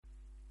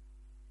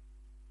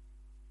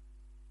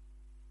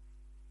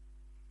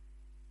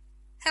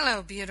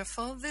Hello,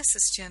 beautiful. This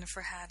is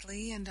Jennifer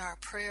Hadley, and our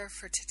prayer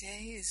for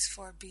today is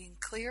for being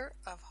clear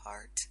of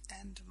heart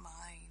and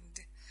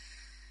mind.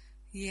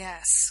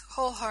 Yes,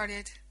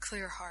 wholehearted,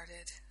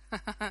 clear-hearted.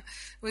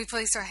 We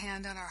place our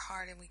hand on our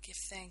heart and we give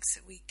thanks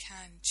that we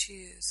can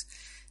choose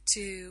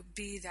to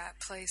be that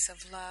place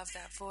of love,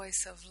 that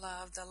voice of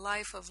love, the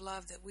life of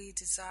love that we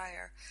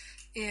desire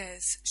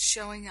is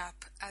showing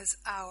up as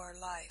our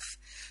life.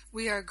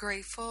 We are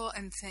grateful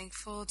and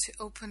thankful to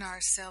open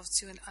ourselves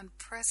to an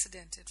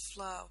unprecedented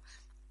flow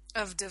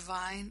of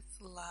divine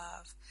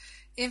love.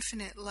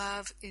 Infinite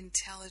love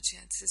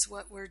intelligence is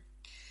what we're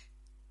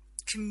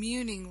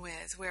communing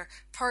with. We're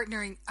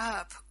partnering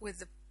up with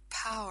the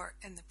power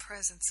and the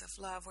presence of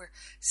love. We're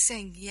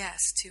saying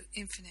yes to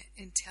infinite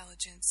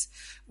intelligence.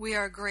 We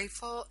are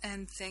grateful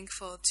and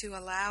thankful to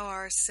allow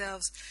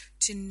ourselves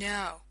to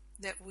know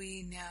that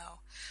we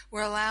know.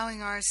 We're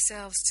allowing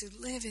ourselves to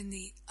live in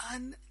the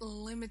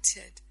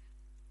unlimited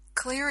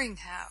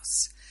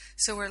clearinghouse.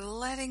 So we're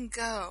letting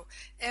go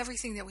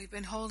everything that we've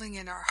been holding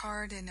in our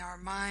heart and our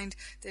mind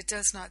that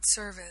does not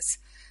serve us,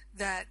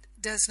 that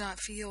does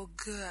not feel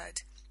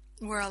good.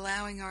 We're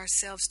allowing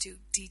ourselves to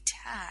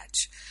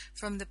detach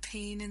from the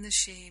pain and the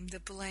shame, the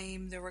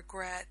blame, the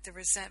regret, the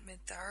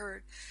resentment, the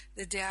hurt,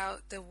 the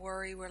doubt, the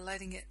worry. We're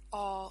letting it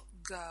all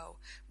go.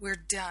 We're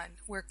done.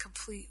 We're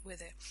complete with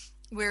it.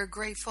 We're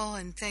grateful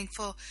and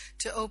thankful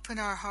to open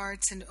our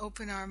hearts and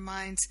open our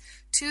minds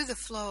to the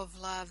flow of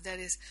love that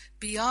is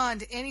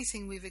beyond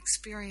anything we've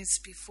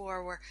experienced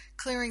before. We're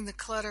clearing the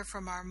clutter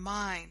from our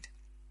mind,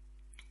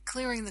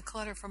 clearing the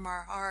clutter from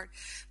our heart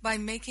by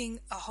making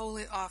a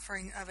holy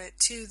offering of it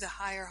to the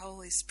higher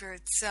Holy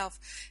Spirit self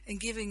and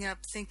giving up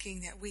thinking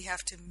that we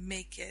have to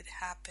make it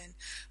happen.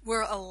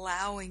 We're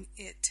allowing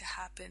it to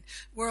happen.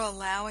 We're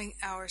allowing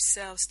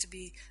ourselves to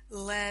be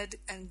led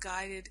and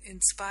guided,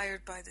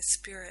 inspired by the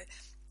Spirit.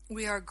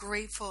 We are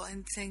grateful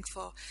and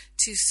thankful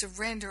to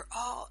surrender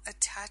all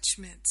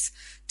attachments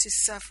to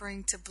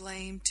suffering, to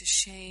blame, to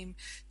shame,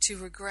 to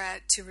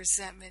regret, to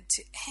resentment,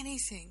 to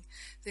anything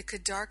that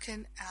could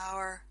darken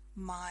our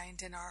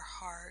mind and our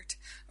heart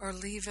or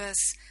leave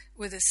us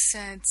with a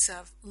sense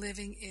of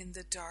living in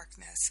the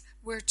darkness.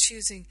 We're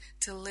choosing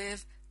to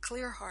live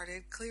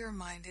clear-hearted,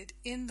 clear-minded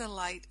in the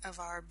light of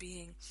our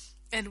being.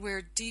 And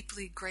we're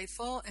deeply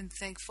grateful and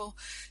thankful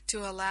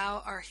to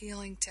allow our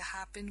healing to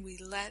happen. We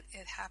let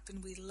it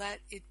happen. We let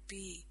it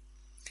be.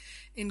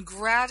 In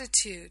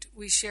gratitude,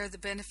 we share the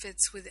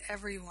benefits with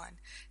everyone.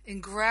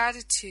 In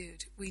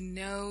gratitude, we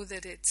know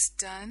that it's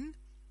done,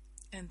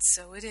 and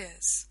so it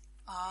is.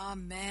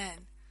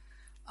 Amen.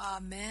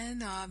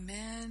 Amen,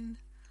 amen,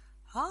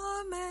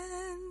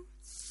 amen.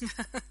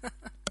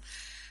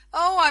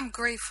 Oh, I'm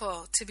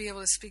grateful to be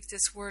able to speak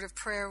this word of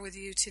prayer with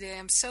you today.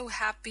 I'm so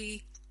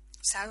happy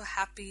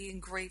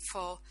and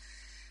grateful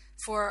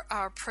for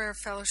our prayer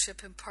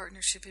fellowship and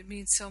partnership. It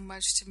means so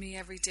much to me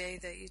every day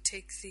that you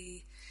take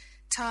the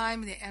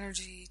time and the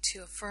energy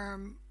to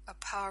affirm a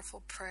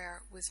powerful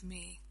prayer with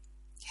me.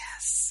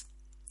 Yes.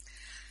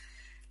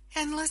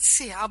 And let's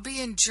see, I'll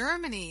be in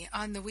Germany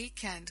on the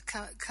weekend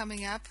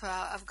coming up.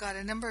 I've got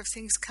a number of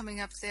things coming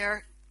up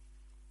there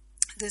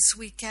this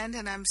weekend,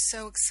 and I'm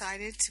so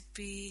excited to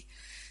be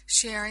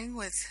sharing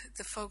with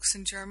the folks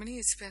in Germany.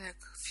 It's been a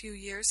few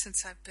years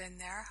since I've been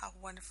there. How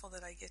wonderful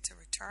that I get to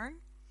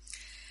return.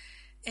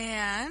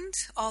 And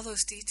all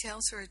those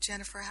details are at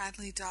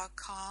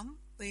jenniferhadley.com.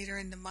 Later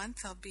in the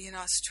month, I'll be in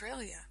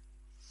Australia.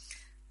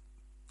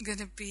 I'm going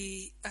to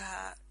be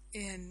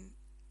in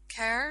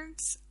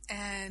Cairns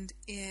and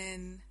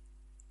in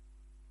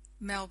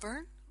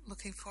Melbourne.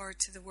 Looking forward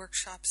to the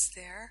workshops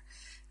there,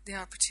 the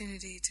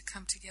opportunity to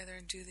come together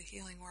and do the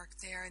healing work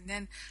there. And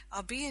then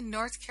I'll be in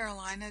North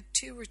Carolina,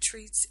 2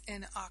 retreats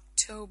in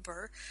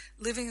October,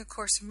 Living A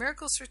Course in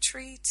Miracles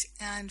retreat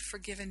and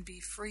Forgive and Be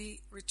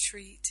Free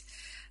retreat.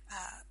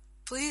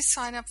 Please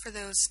sign up for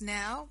those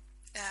now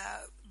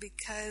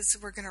because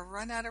we're going to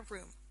run out of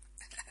room.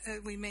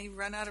 We may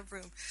run out of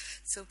room.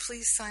 So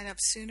please sign up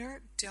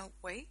sooner. Don't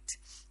wait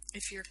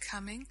if you're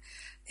coming.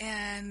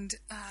 And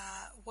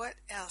what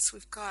else?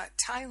 We've got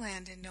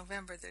Thailand in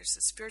November. There's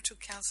a spiritual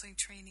counseling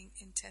training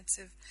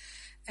intensive.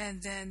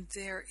 And then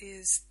there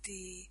is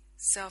the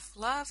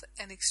self-love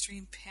and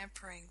extreme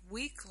pampering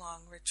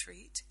week-long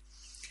retreat.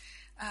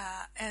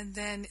 And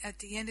then at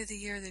the end of the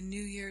year, the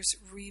New Year's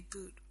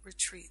reboot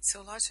retreat.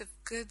 So lots of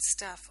good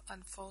stuff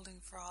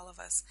unfolding for all of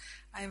us.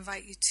 I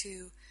invite you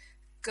to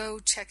go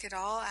check it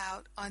all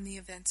out on the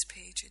events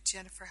page at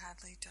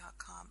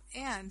jenniferhadley.com.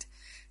 And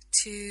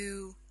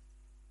today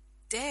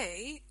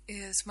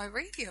is my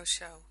radio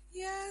show.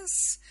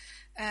 Yes.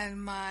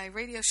 And my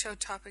radio show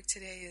topic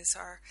today is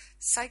Are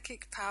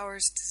Psychic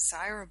Powers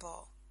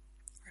Desirable?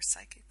 Are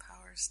Psychic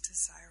Powers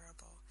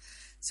Desirable?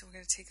 So we're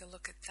going to take a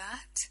look at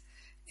that.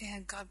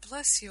 And God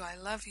bless you. I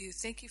love you.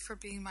 Thank you for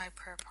being my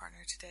prayer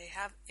partner today.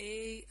 Have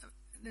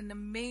an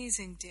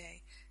amazing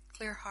day.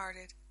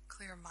 Clear-hearted,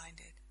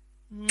 clear-minded.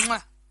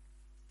 Mwah!